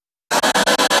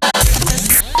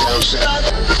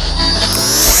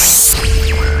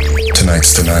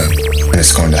tonight's tonight, and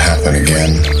it's going to happen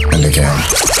again and again.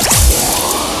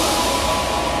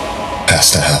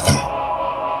 Has to happen.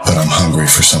 But I'm hungry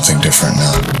for something different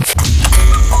now.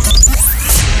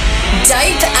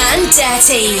 Dope and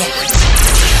Dirty.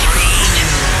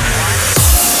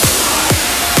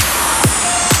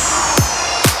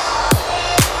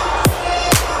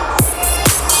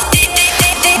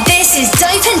 This is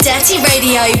Dope and Dirty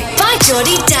Radio by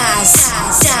Jordy Daz.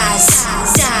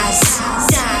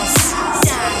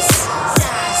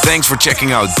 Thanks for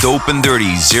checking out Dope and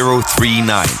Dirty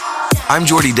 039. I'm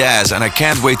Jordy Daz and I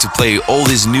can't wait to play all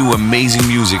this new amazing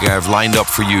music I have lined up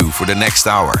for you for the next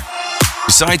hour.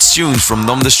 Besides tunes from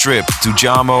Numb the Strip to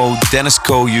Jamo, Dennis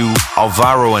Koyu,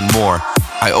 Alvaro and more,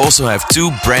 I also have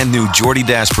two brand new Jordy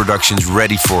Daz productions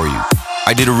ready for you.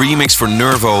 I did a remix for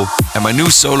Nervo and my new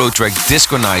solo track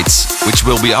Disco Nights, which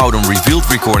will be out on Revealed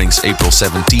Recordings April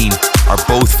 17, are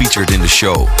both featured in the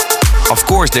show. Of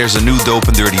course, there's a new Dope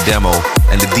and Dirty demo,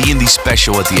 and the D&D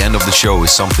special at the end of the show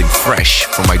is something fresh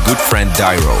from my good friend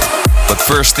Dyro. But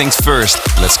first things first,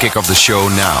 let's kick off the show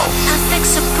now. I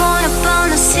fix a point upon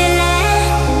the ceiling.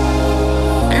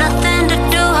 Nothing to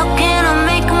do, how can I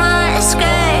make my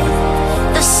escape?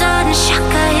 The sudden shock,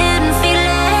 a hidden feeling.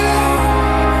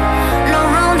 No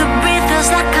room to breathe, feels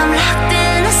like I'm locked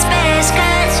in a space.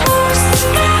 Cause who's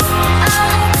scared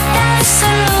of the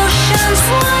solutions?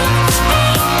 What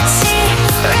easy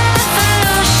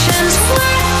revolutions?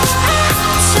 What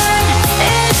I turn,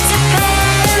 it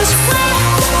depends. Where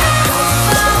I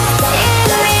fall in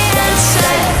the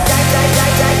answer.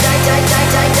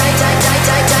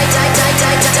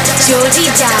 Jordy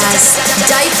Daz,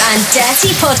 Dope and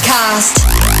Dirty Podcast.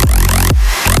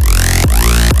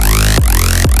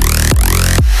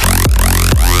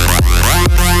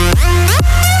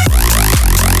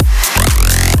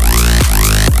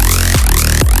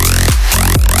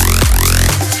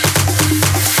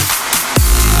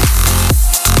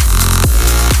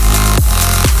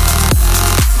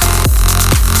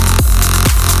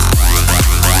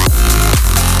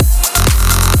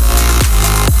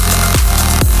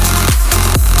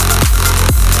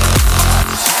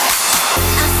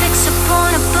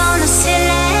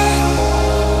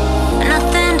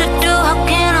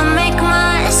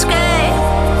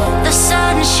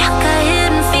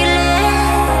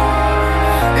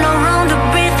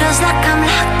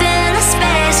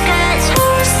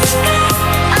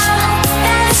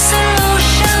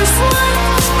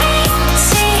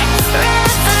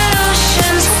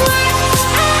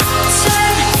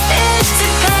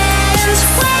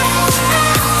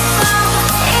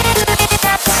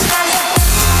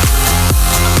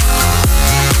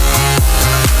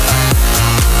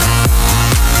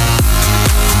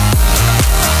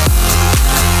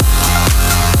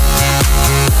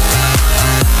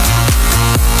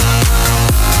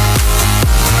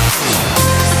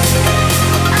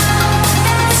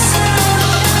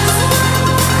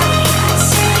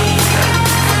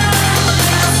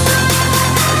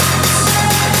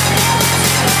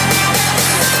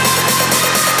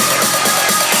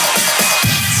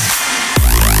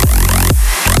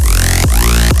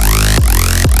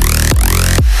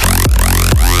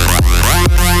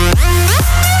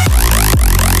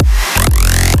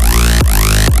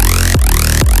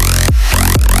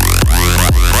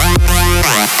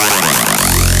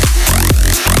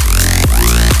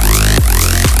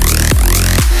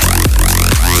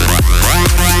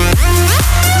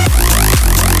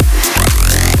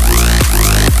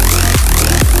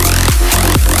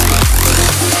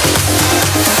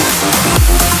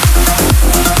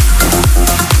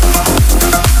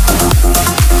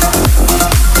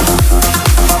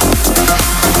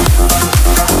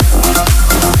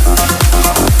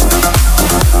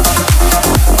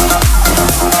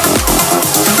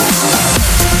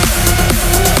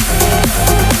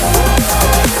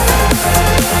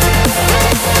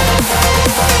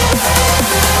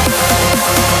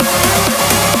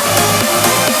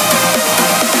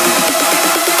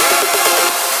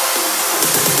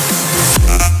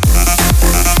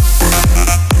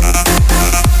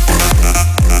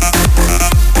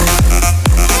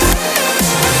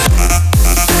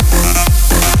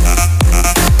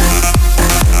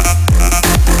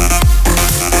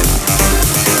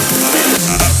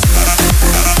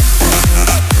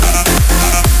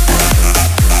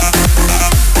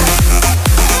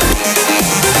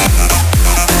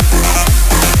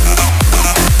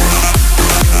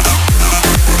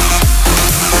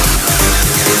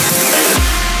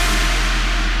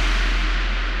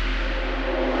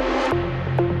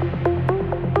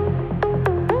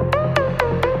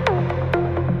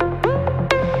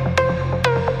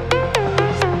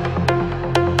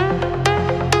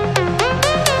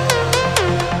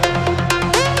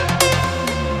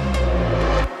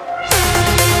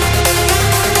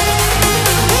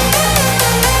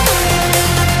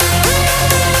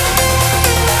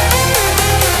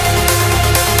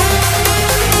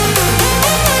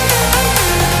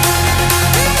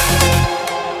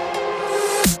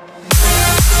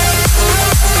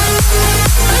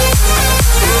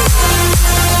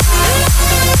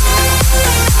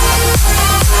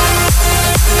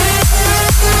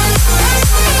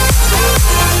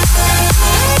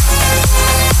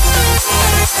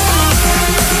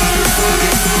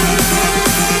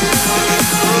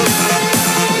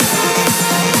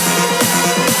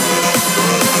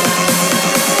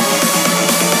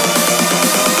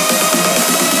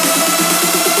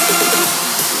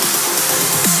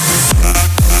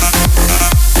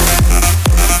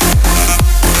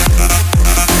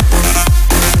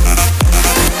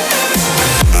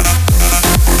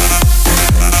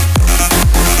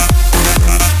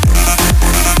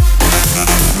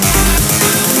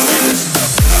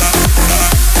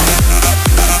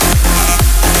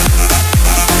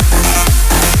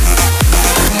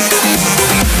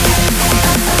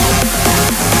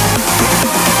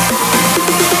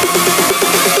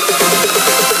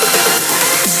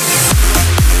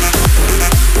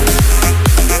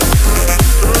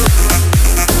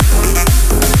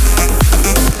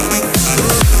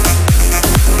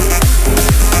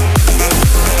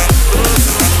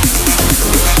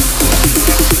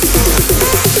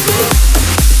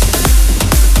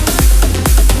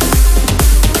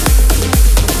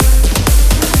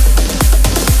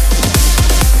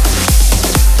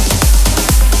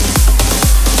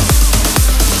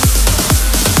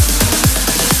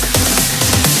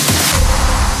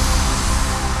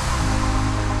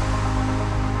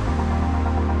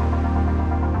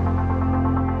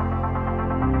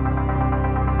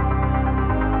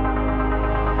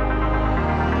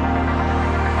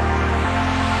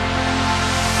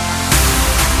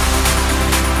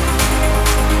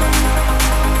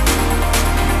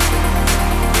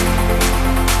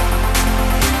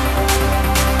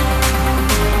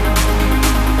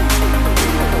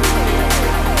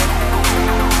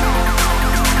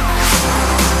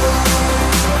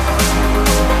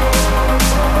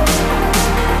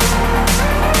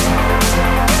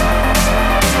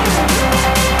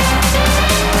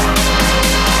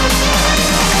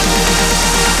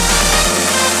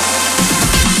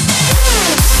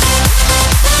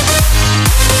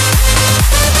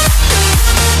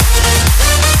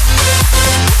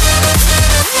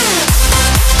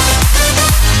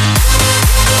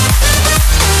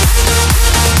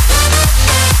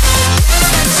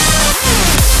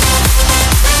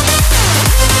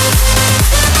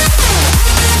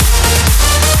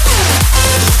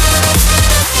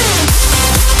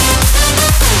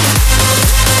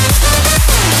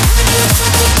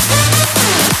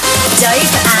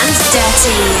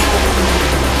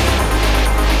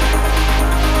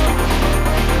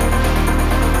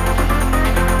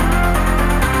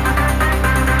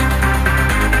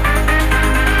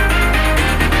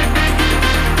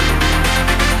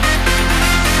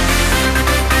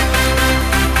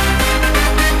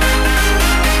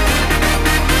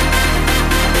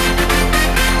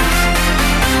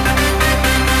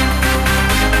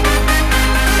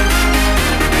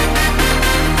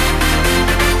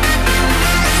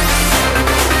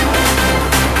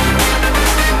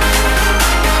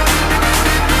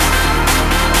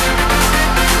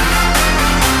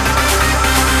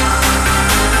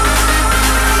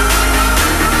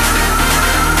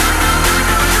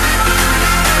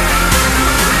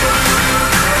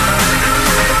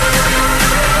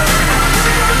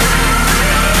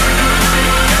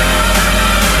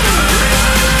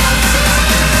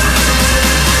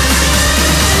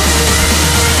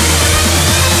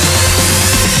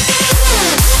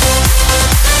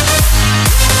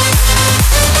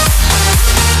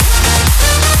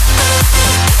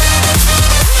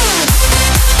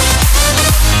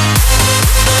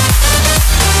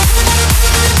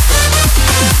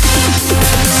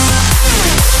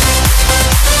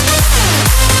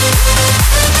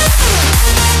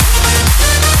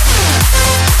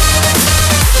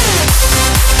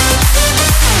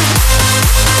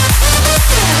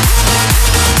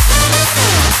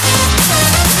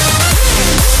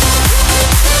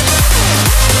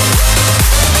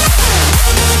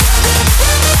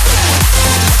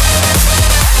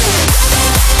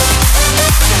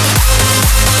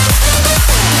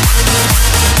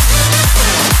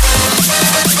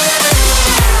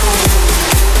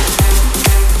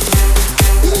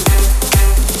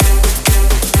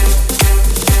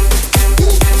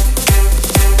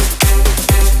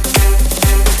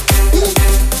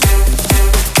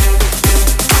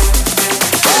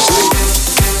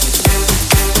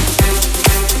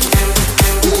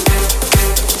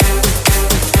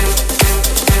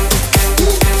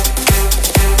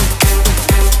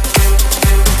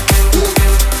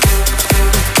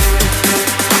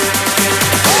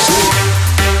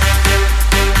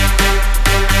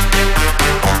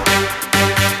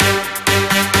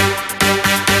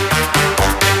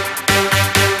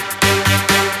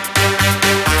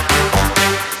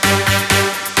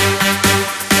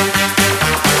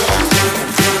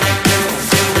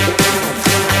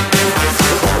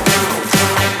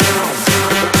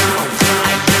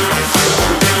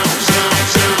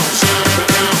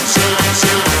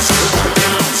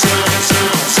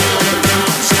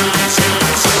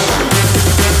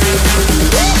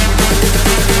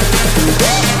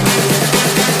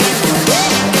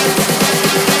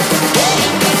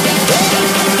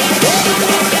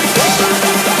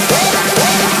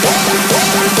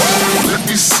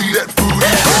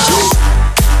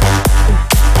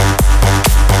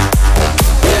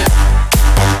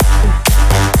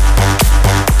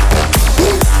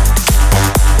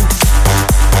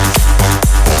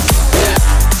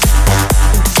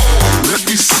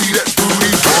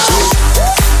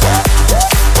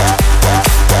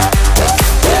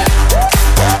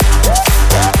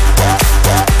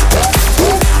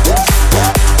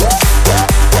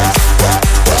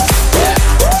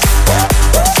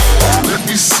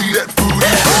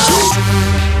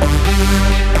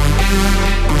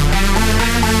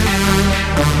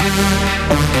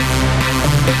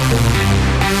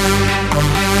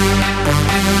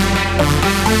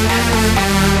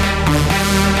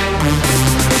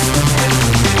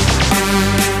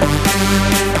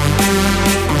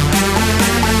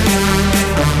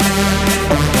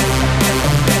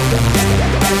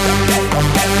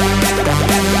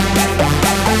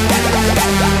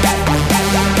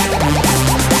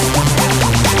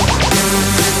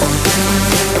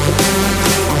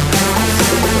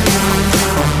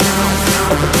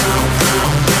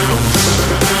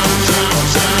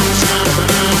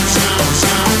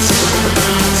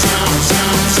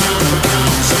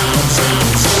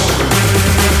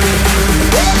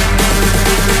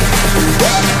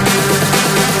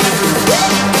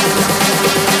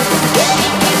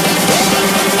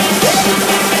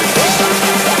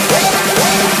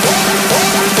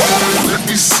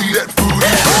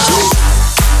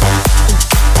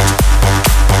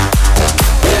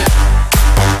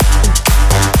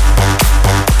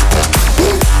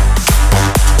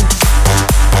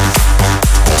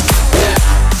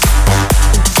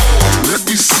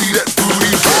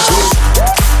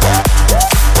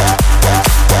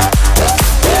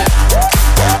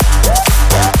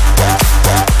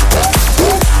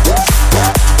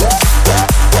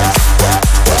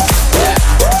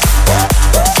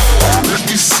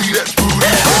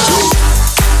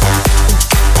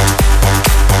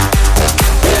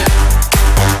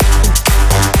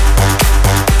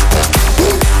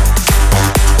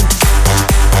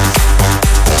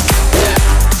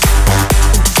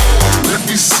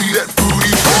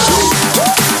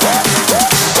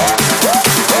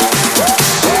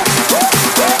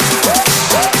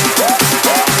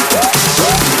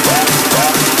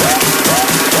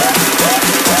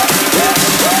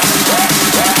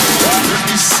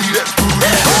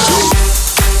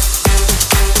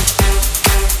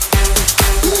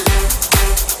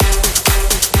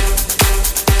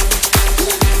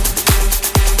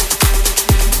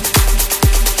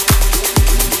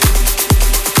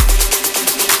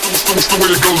 the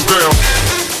way it goes down.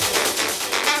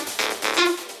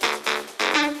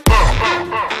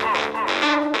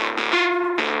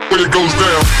 When it goes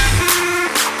down.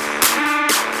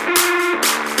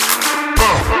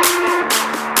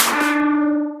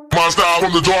 My style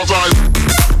from the dark side.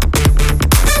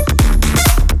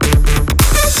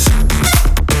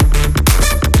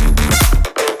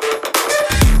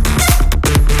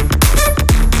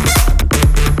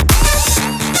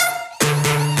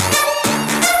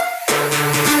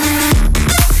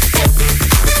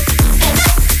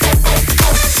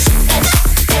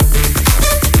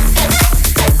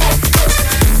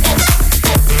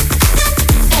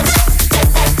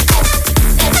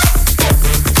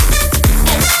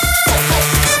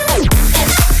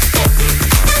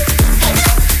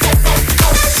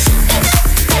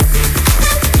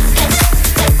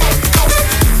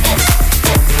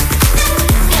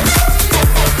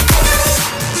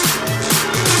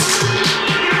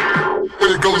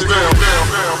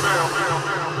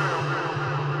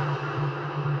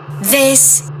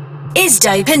 This is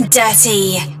Dope and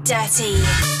Dirty. Dirty,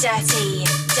 dirty,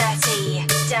 dirty,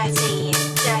 dirty,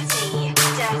 dirty,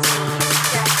 dirty.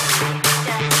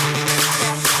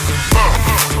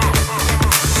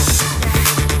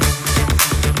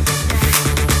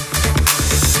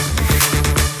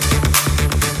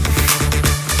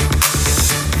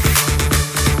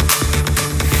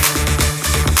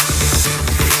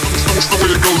 That's the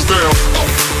way it goes down.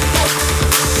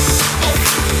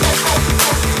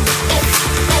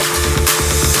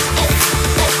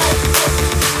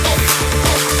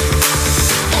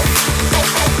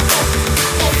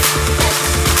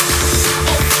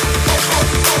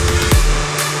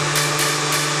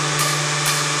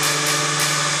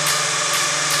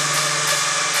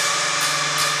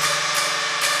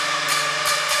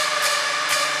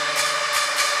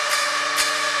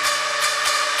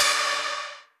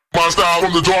 My style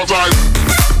from the dark side.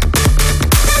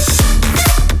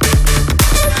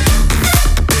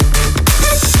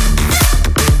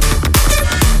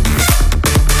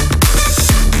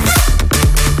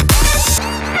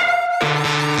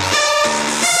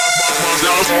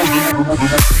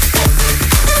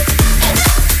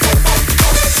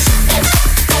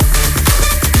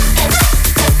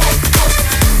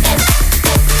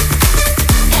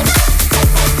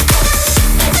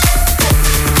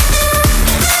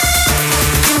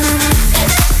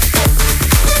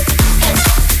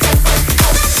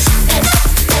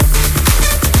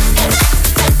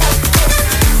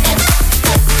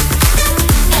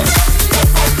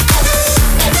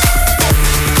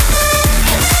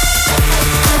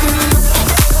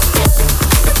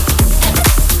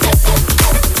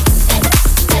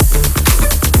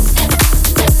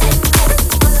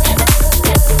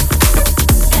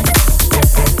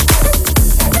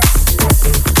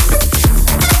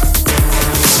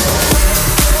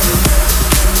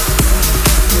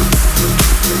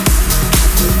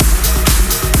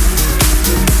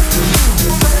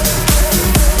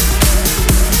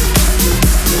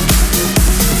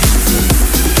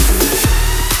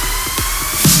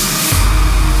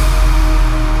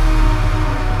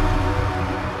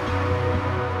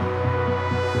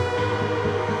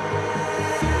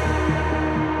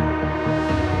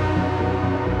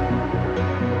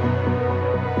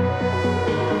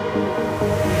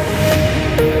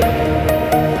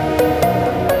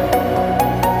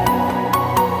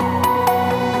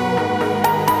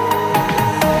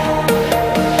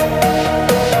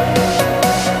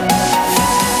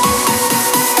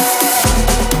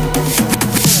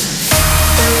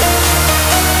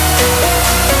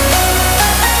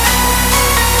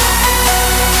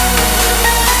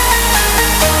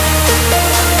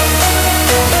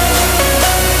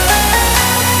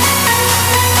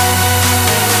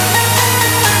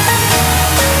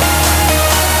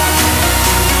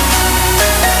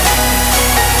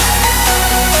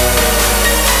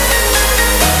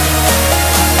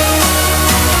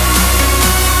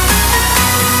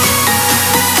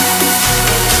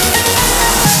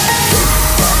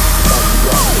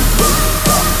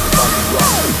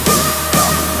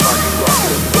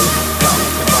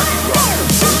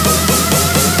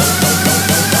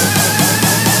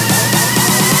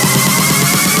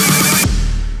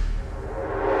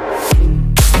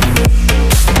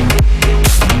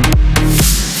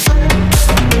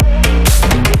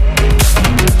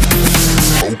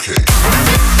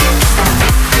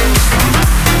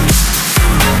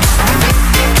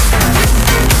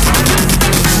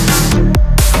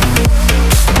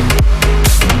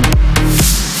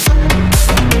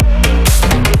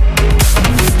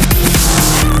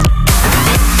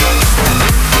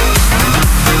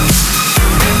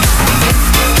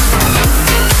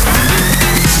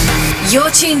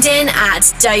 tuned in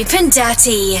at Dope and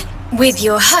Dirty with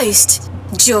your host,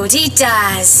 Geordie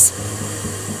Daz.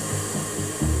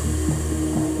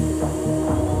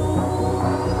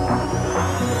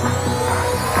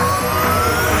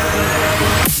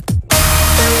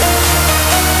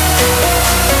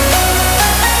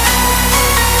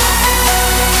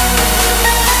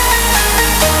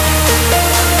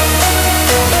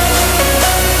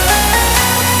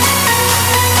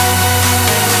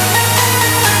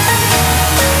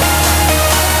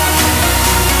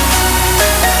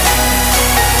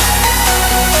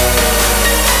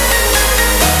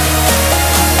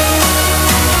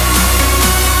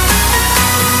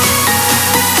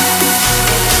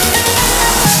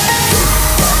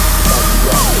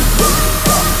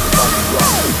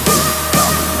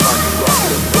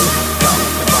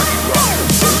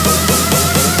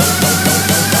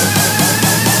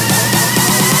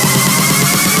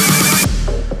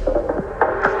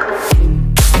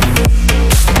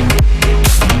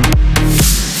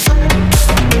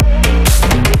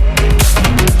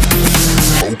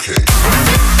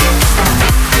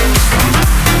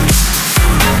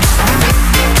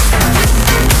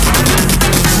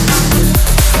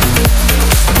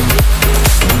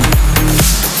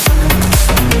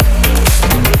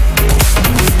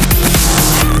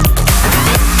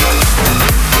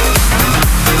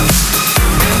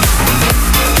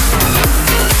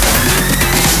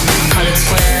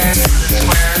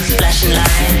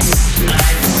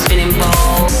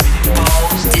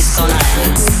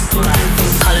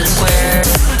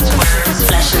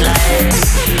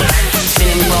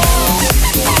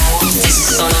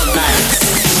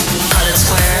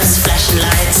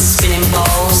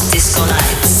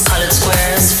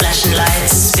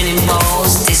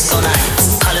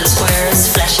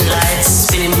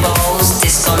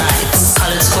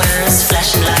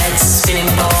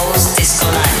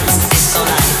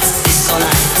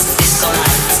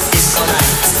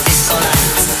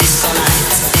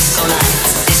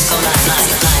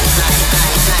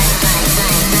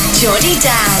 Geordie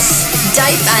Daz,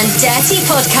 Dope and Dirty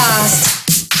Podcast.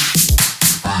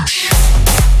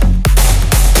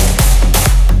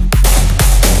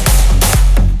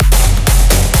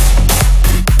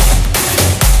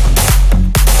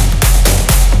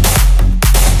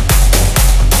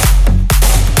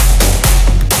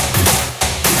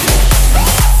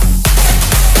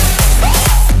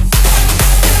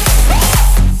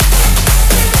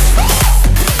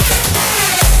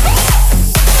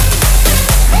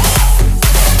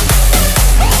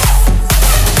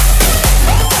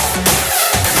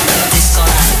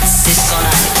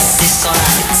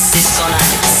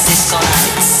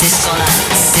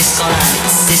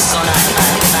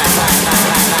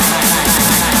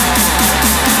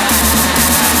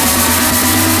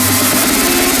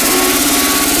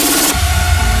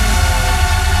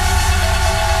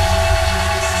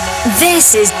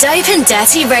 This is Dope and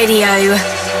Dirty Radio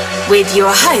with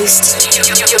your host,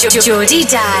 Geordie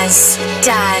Daz.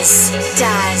 Daz,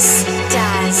 Daz,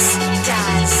 Daz,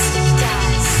 Daz.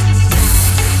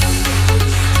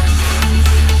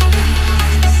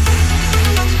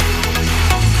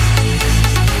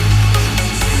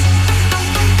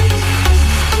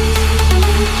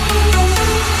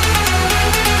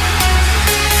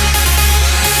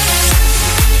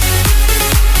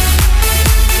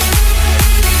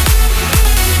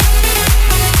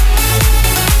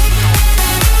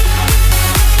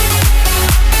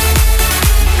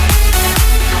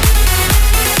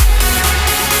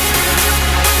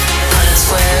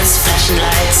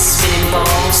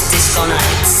 Disco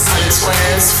nights, colored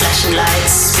squares, flashing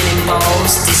lights, spinning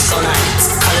balls, disco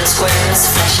nights, colored squares,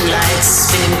 flashing lights,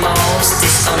 spinning balls,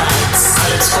 disco nights,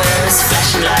 colored squares,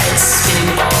 flashing lights,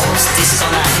 spinning balls, disco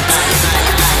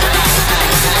nights.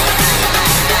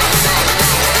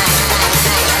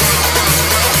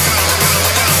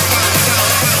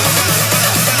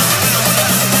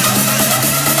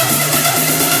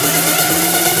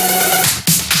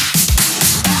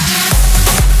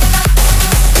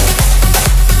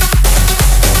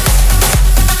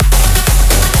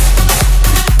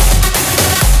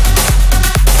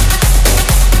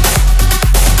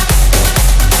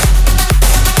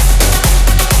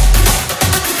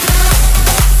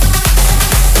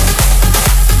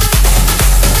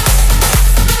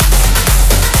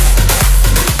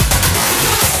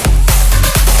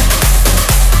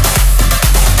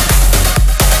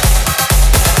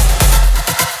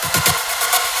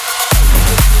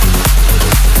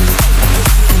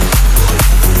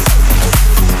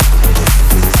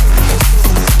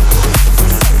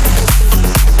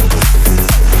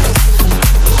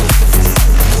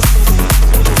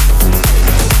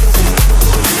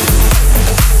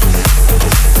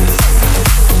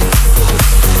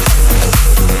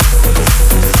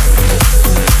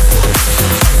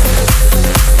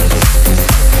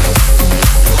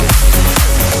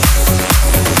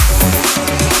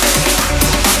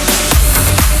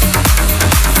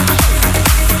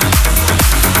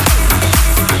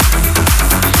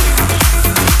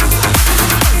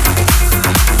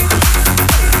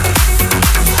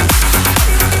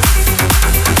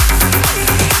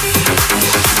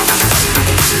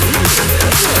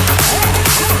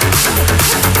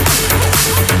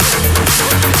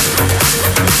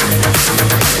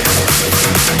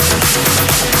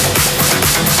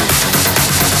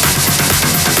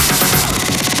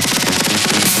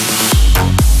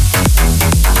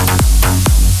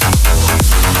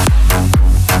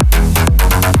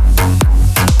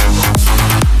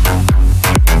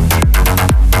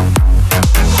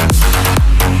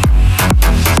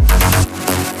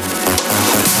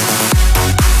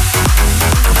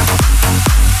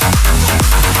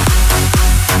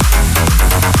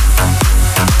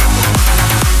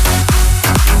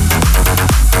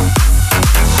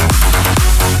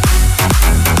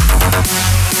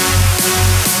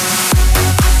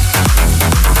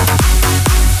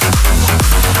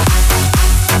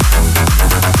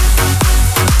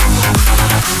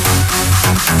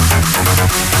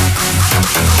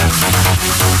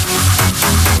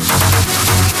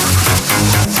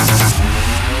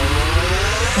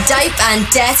 and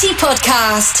Dirty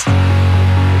Podcast.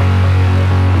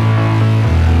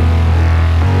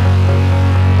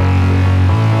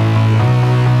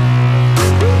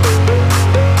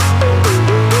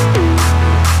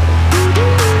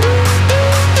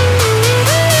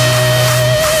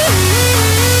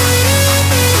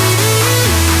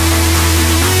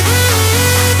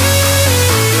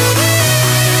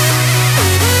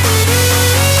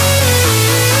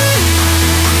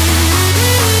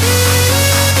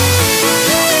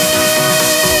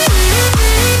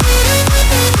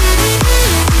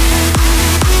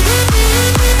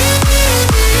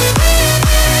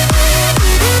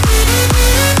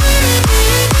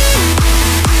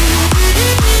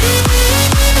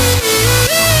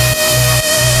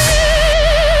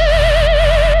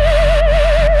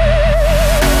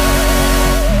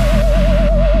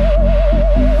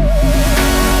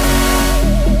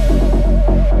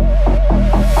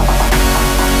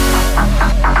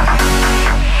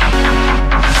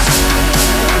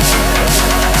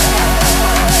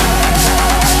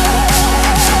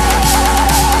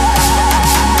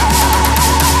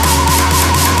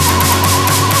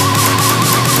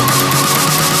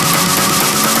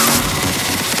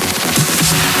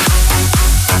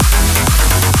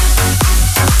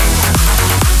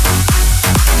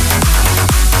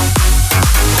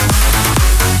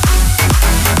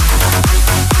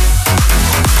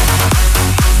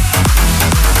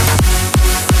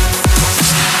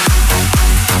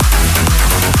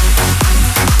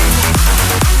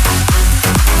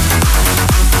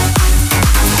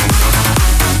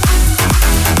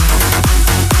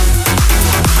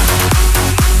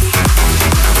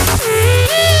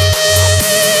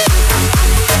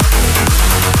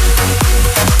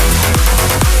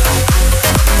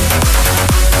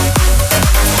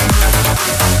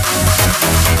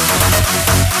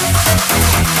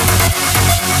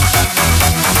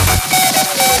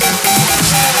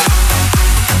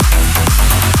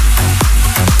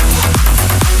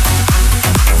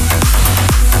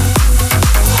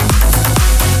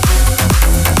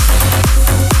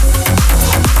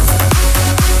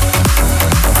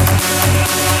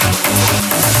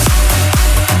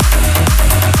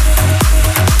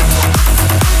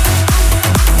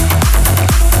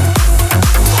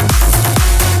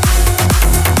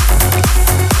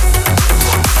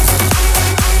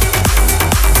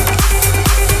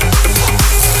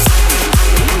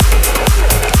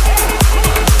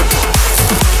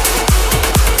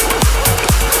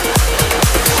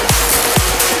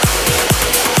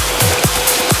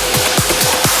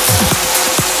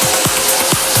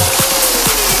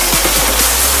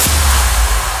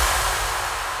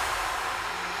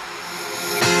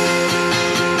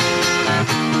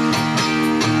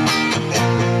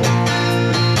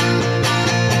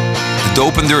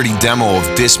 Dope and Dirty demo of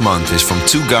this month is from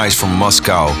two guys from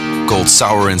Moscow called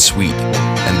Sour and Sweet,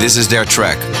 and this is their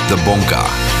track, The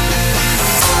Bonka.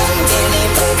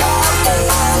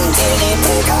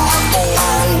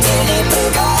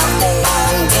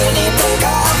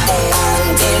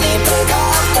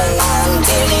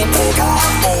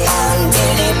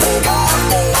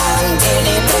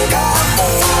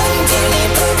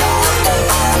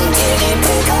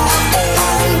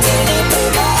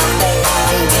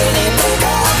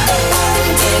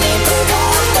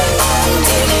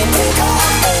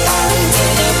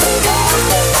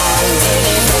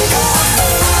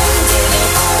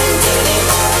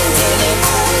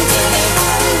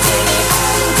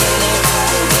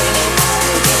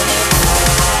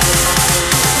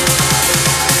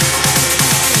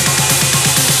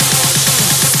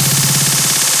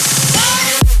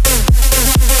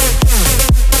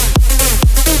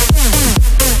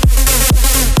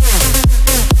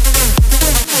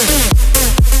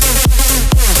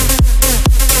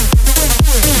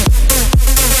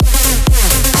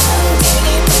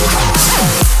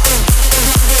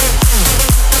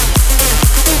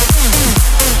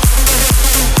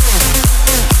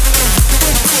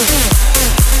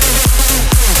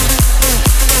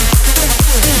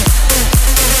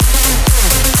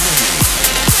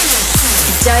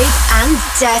 Dope and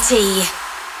Dirty.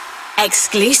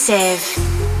 Exclusive.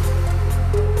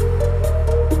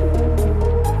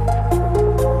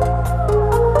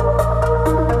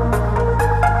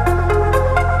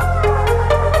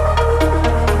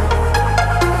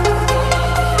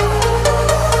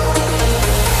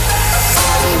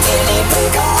 Dini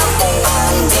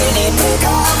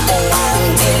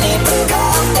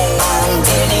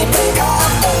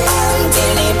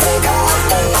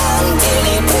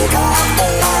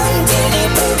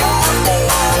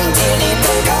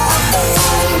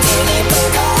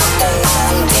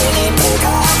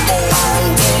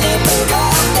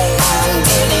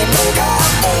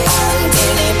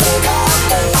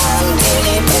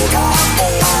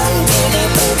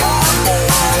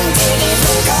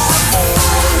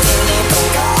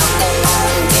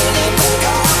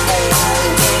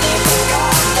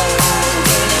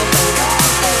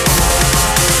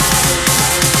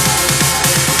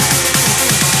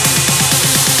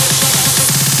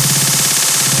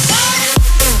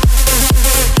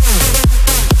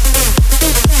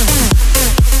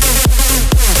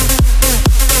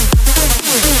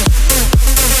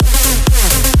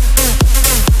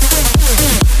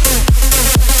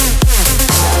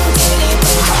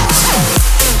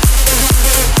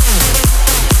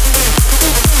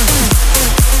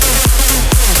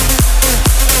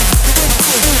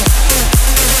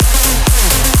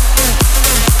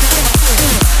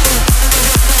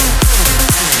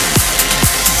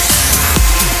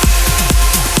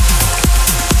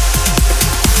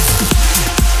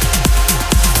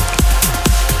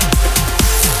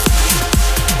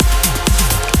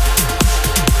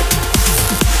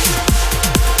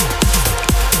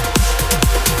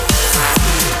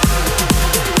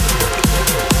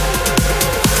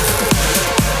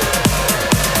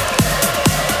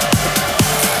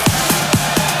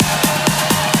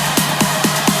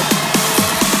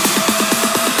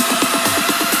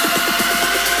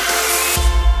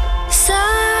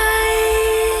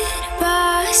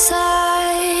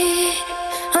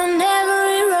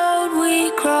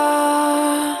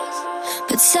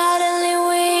but suddenly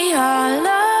we are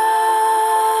lost.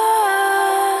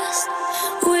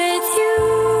 With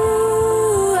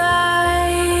you,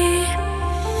 I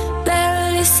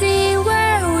barely see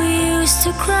where we used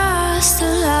to cross the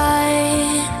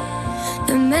line.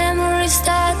 The memories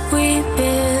that we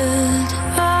built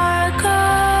are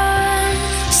gone.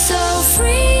 So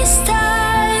freeze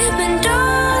time and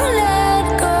don't let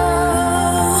go.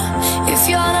 If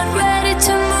you're not ready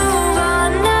to move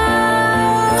on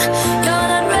now, you're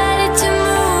not ready to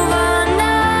move on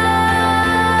now.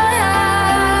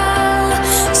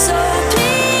 So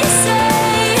please say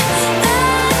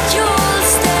that you'll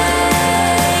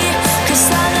stay, 'cause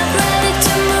I'm not ready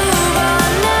to move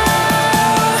on now.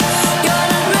 You're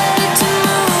not ready to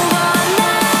move on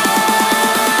now.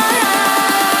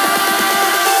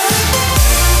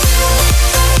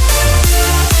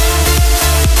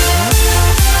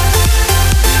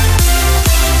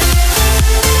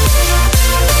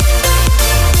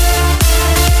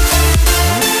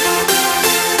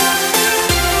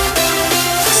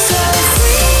 So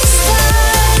freeze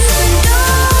time and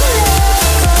don't let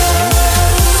go.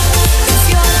 If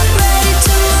you're not ready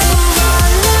to move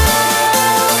on now,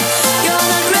 you're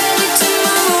not ready to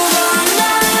move on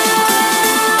now.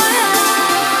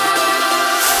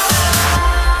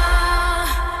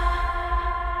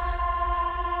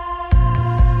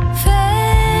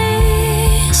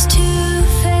 Face to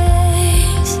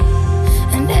face,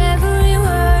 and every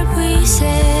word we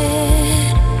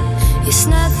said is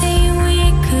nothing we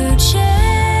could change.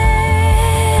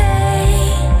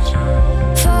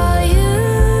 For you,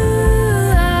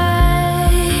 I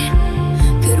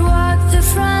could walk the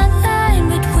front line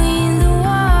between the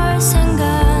wars and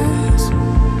guns,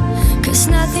 'cause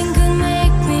nothing could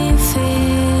make me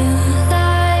feel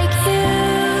like you.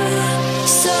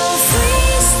 So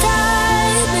freeze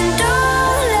time and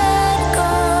don't let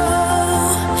go.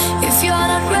 If you're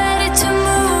not ready to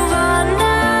move on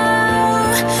now,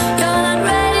 you're not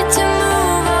ready to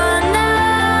move on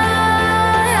now.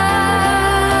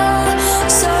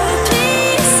 So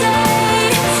please say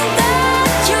that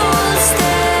you'll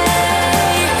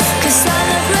stay, 'cause I'm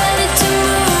not ready to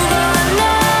move on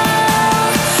now.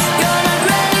 You're not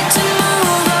ready to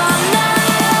move on now.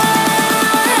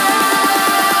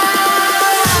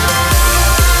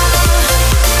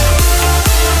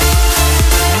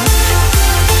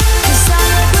 'Cause I'm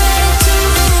not ready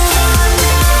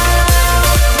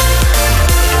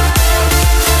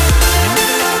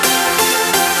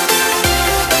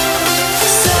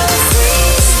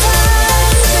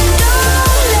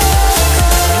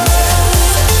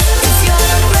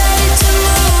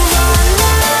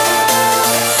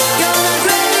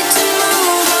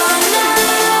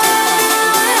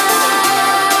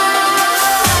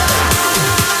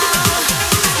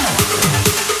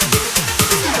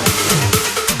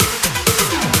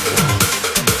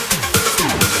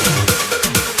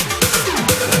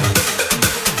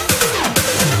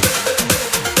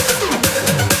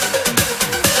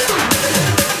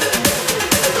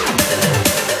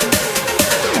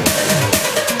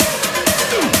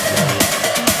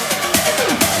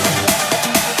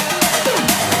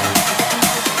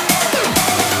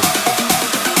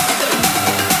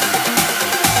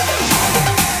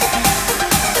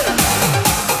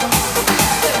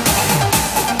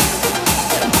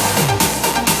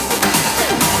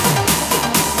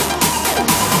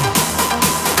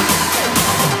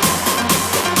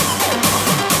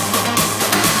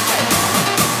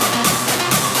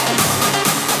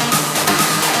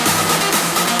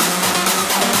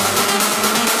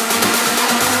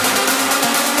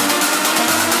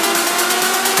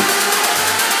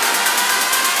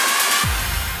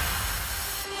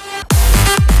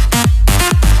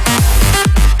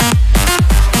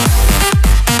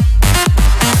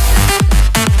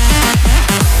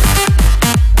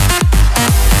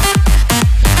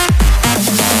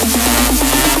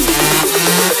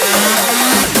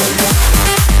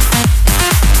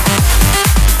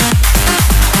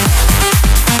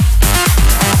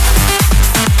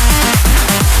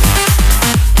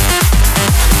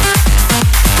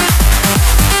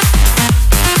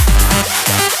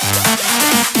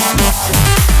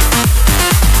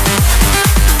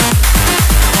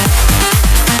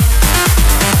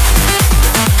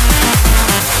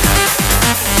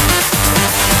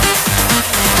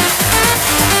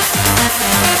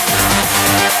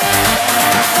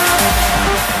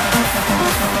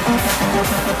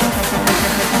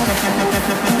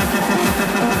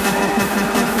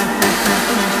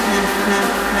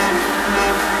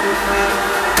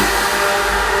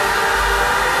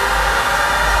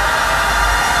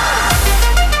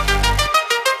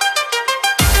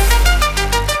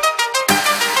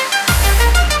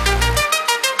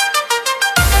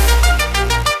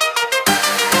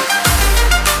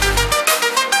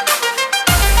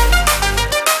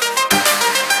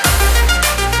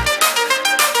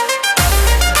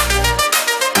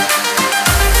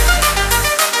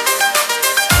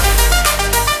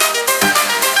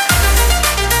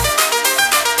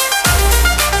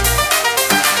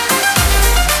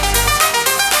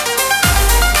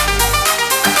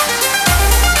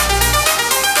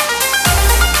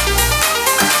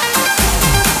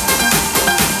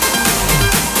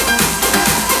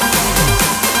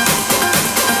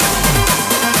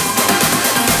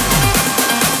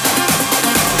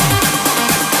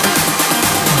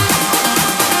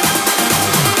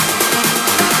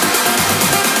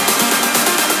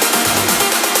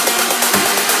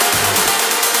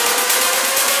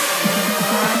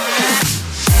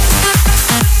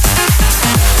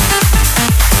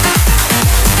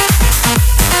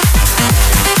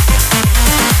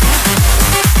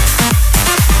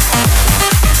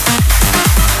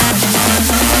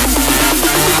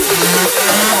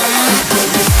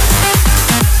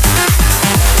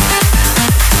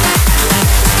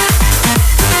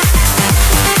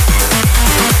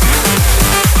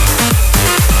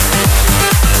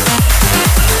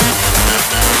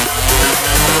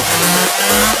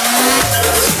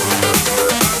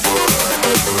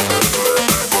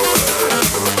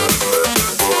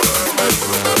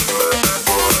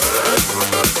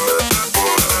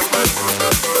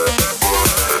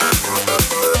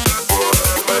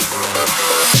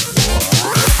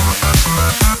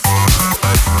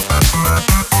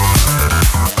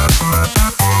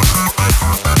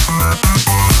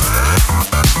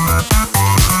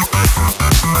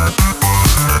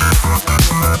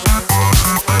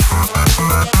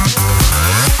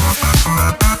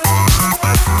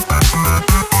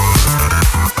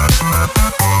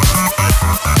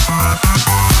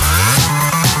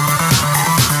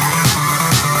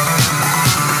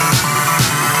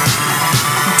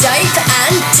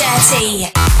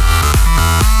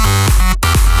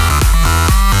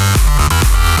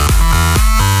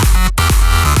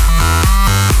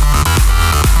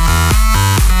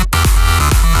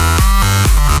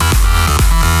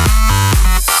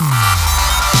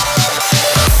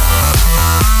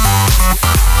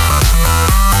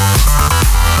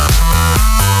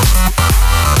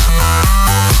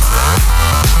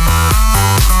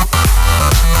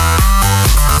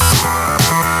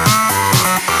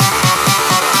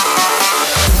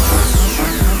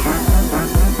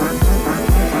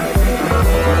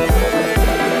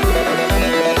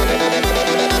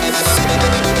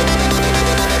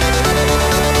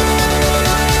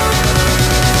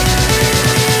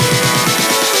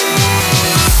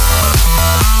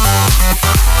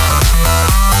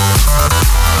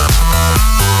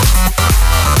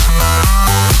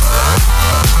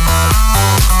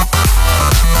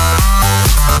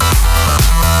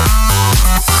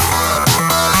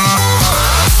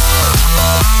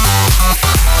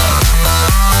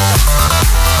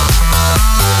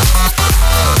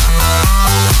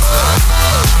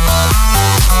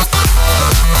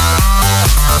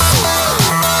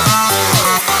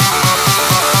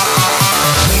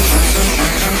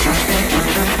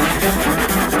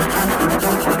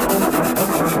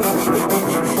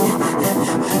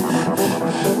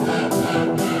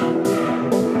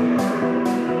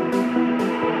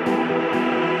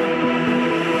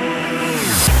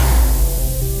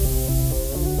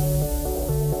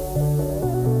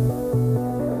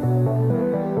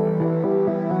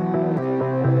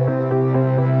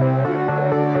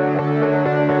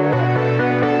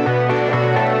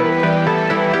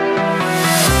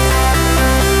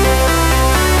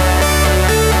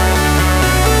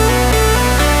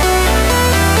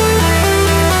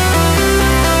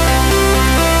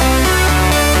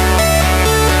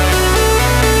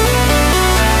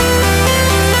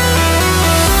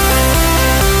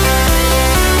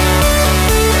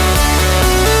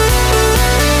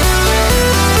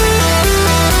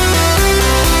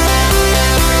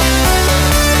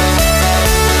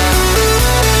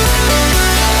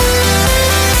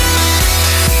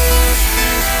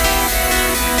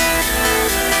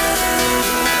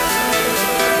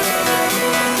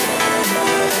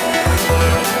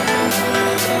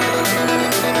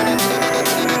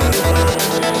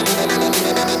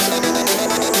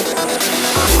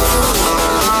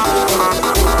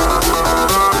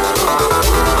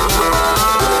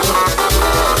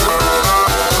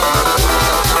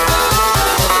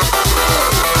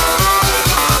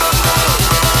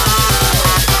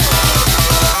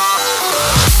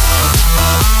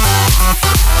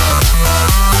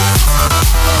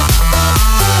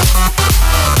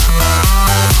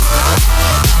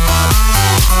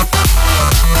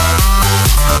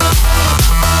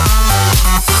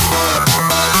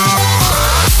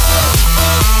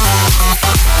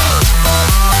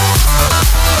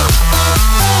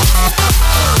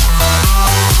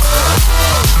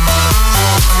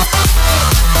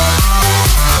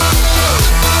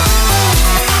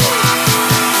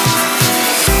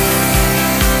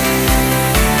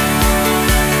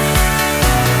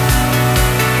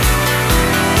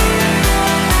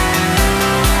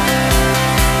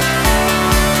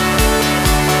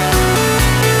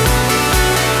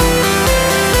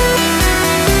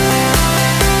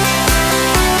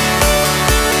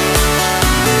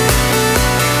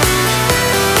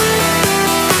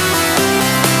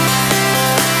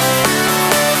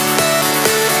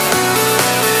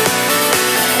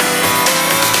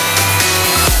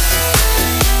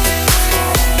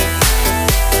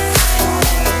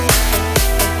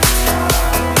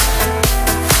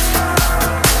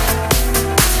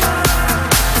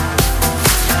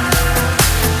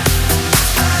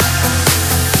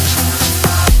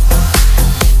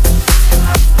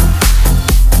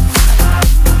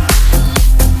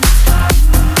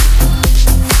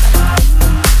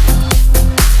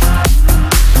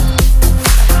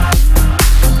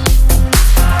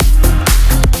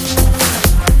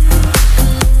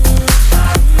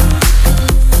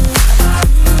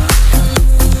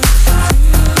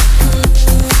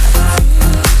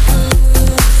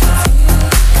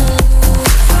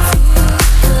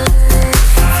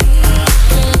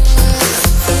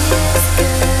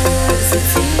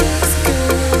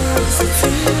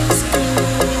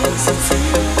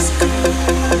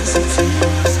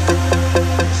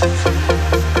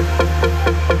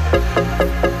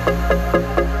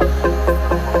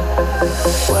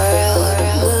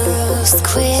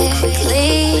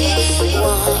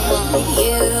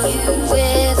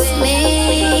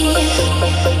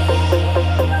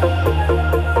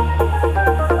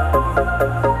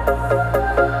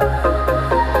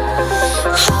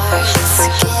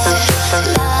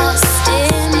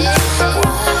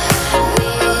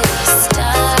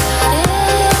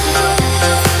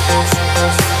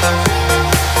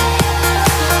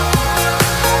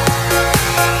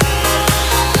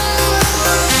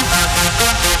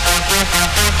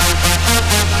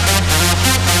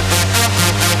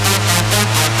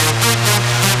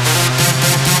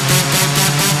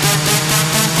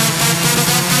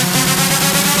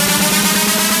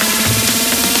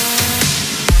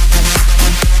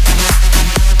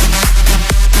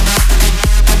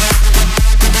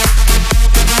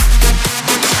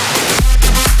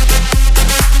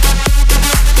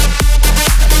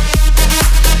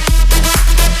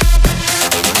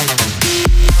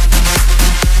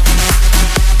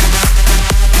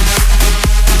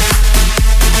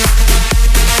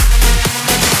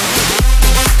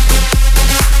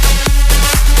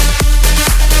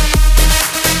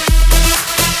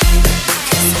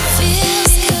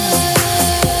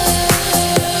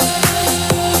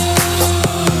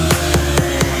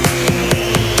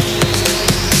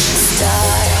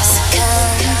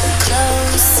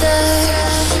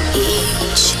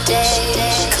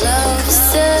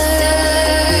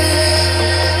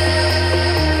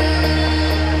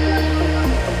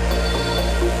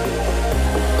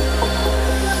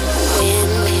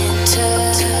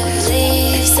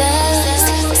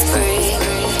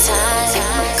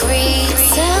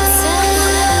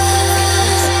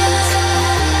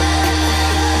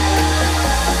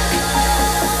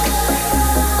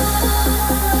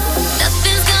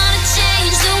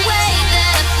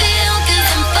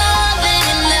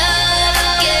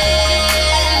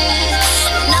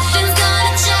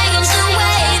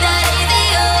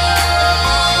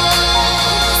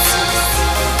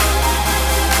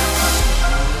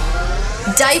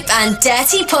Dope and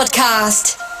Dirty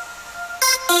Podcast.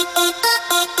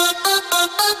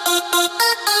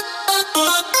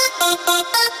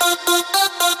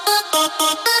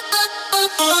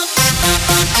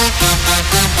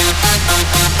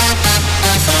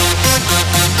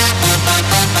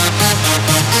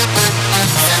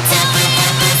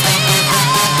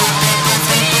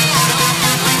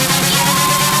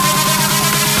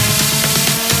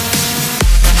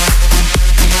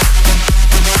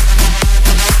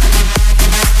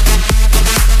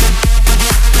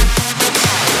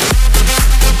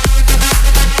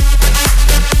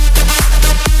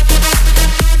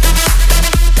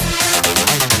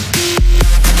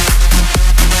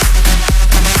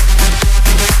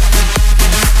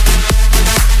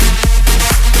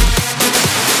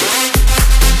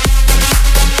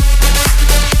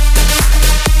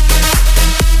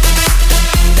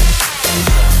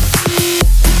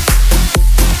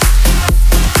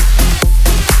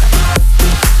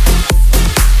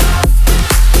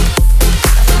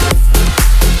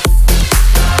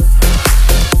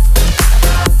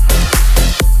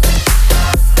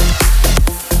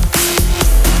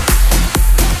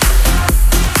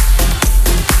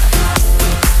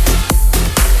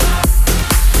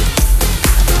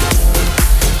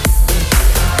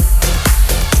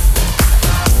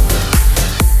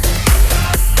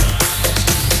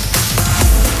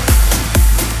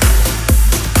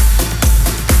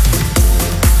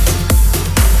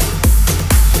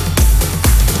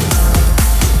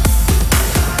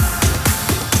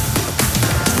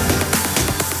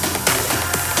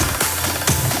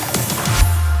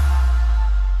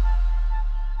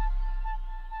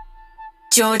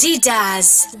 Geordie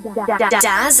Daz.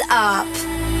 Daz up.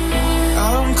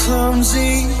 I'm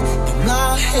clumsy, but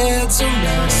my head's a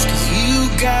mess. 'Cause you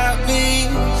got me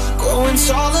growing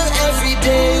taller every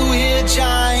day. We're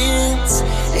giants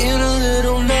in a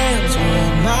little man's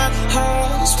world. My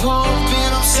heart is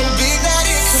pumping, I'm so big that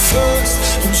it could burst.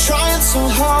 I'm trying so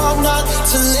hard not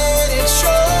to let it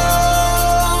show.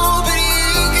 But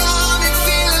you got me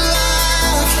feeling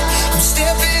like I'm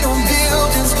stepping on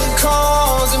buildings,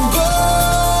 cars and birds.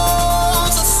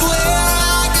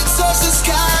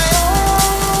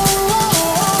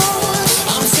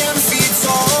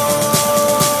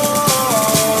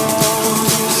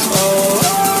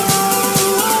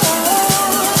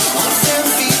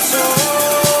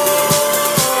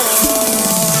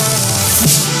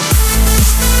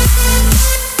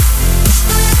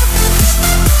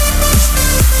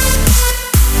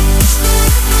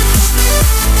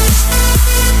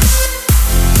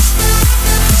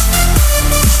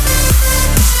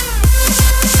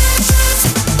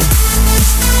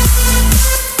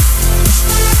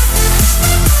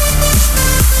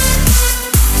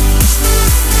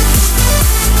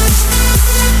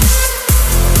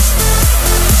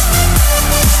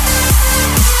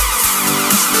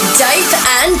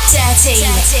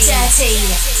 Dirty.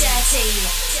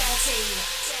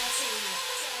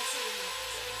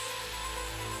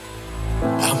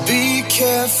 I'll be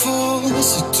careful,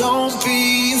 so don't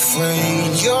be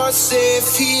afraid. You're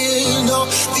safe here. No,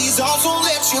 these arms won't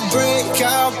let you break.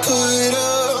 I'll put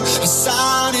up a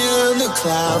sign in the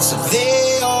clouds so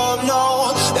they all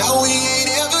know that we ain't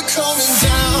ever coming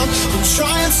down. I'm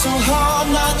trying so hard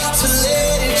not to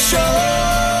let it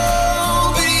show.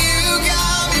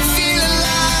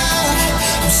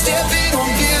 Stepping on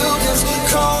buildings,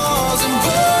 cars and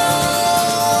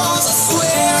birds. I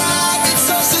swear I could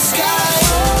touch the sky.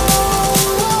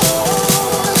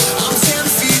 I'm 10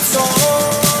 feet tall.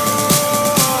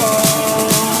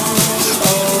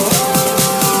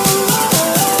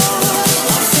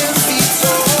 I'm 10 feet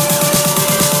tall.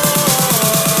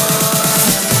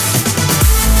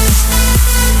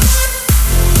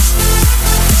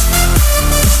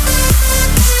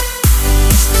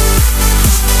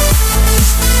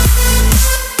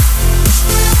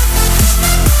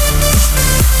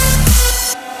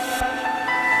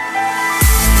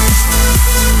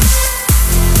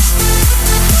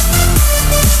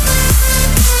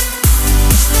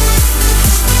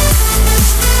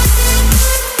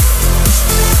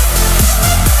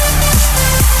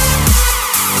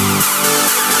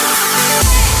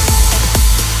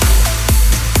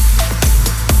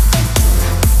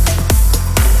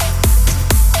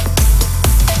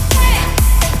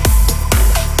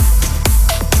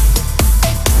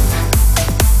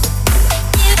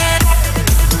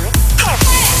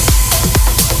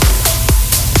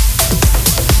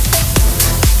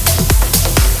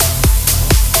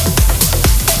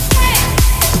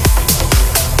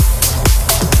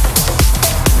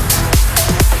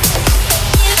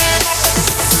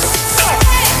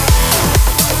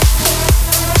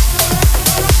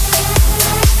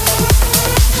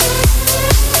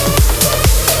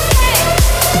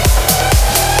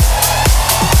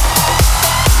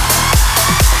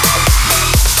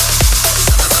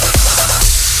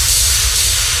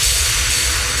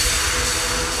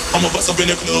 I'm a bust up in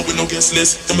the club with no guest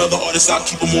list. Them other artists, I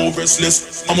keep them all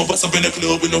restless. I'm a bust up in the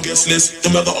club with no guest list.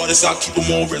 Them other artists, I keep them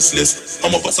all restless.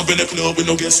 I'm a bust up in the club with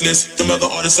no guest list. Them other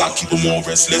artists, I keep them all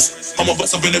restless. I'm a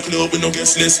bust up in the club with no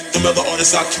guest list. Them other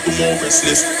artists, I keep them all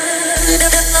restless.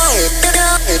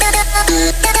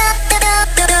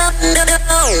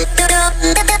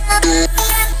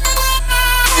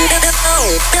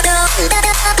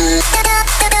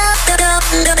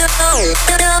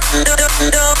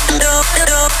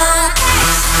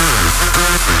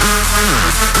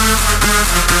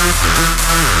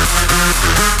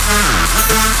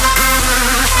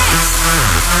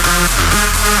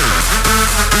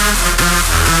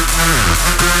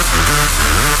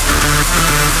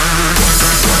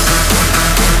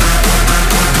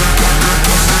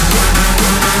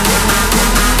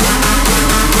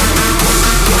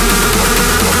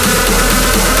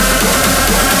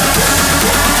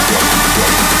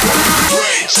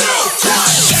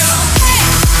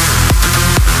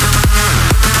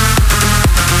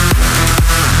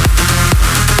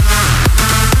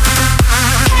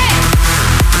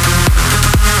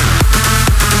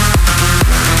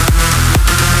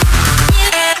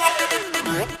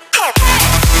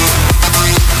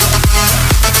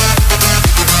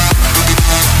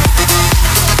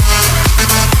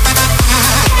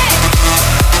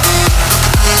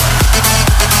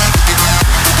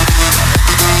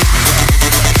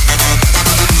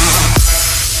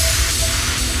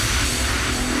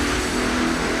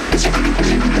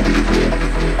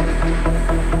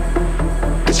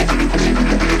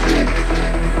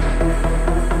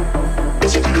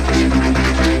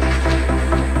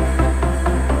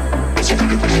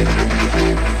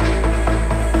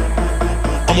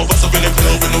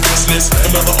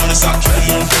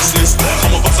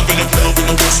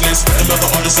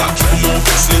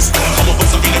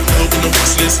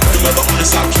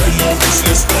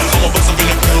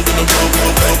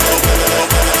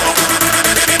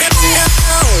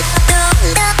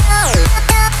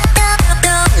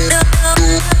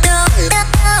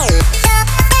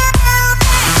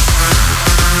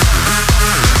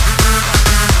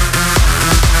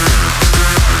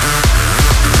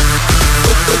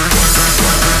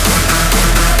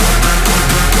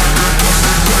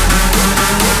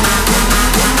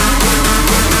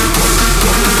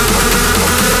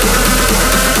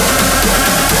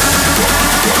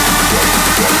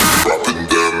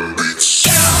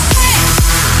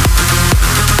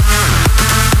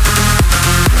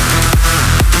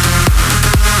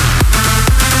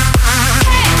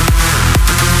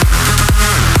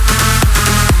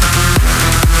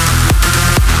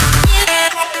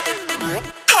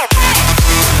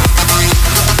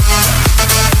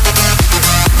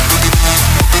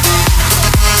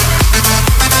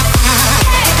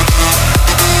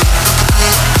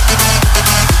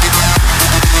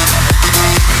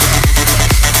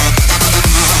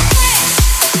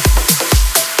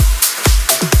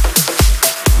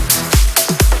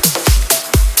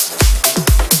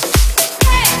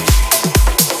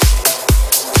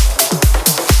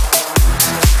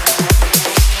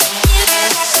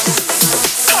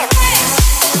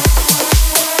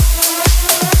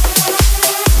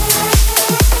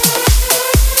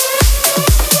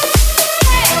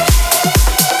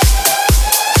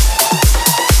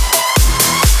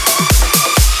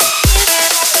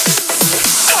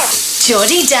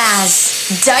 Geordie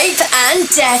Daz, Dope and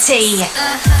Dirty.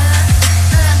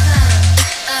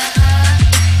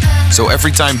 So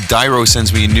every time Dyro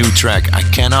sends me a new track, I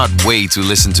cannot wait to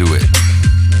listen to it.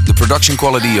 The production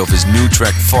quality of his new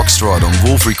track Foxtrot on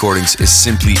Wolf Recordings is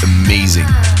simply amazing.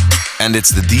 And it's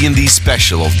the D&D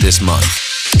special of this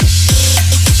month.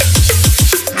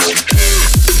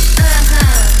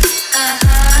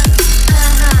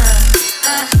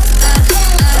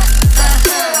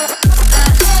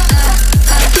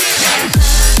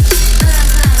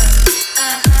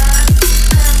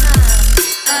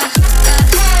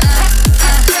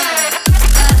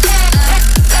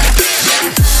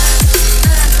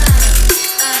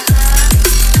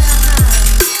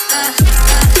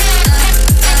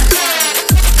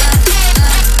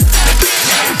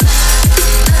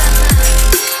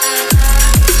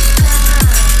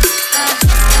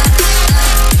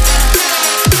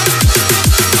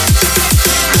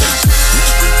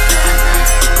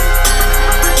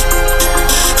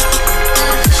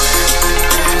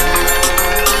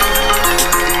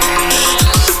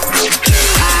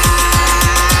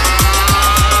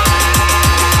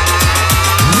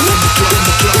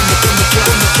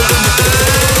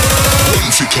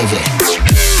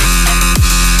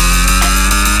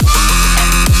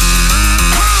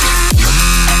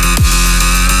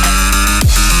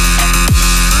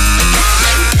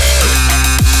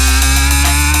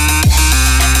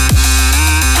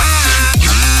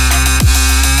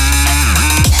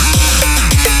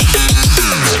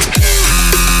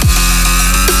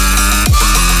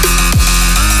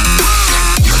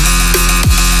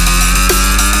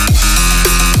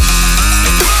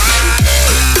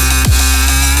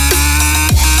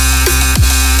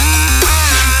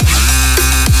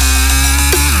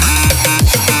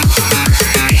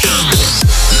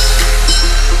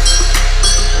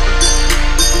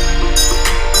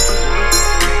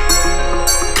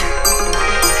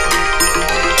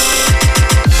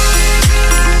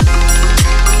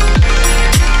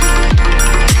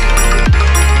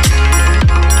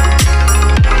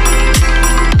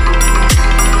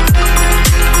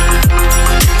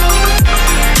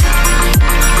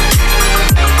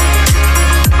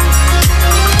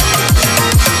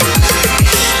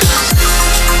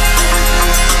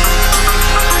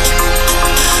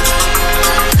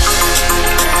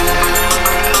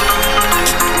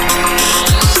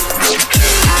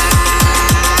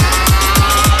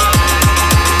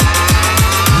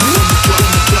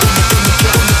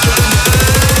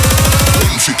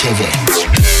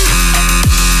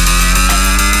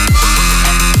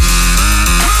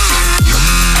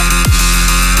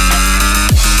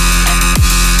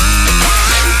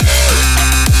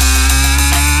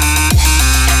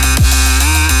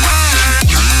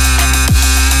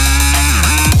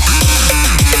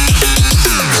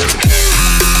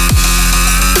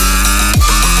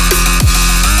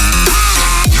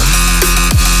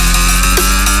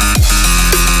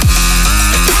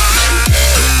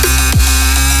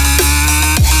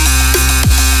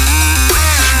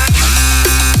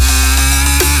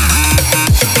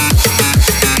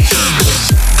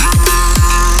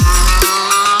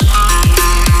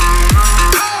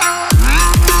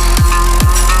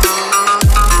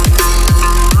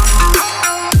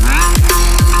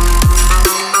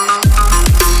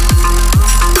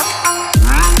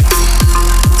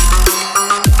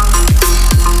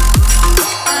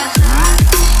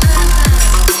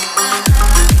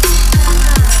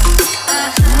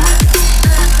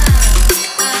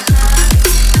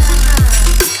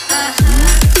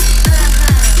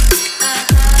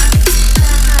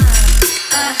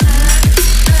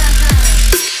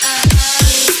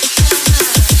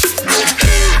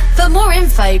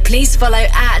 show, please follow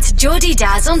at Geordie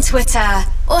Daz on Twitter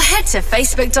or head to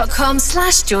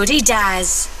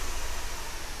facebook.com/GeordieDaz.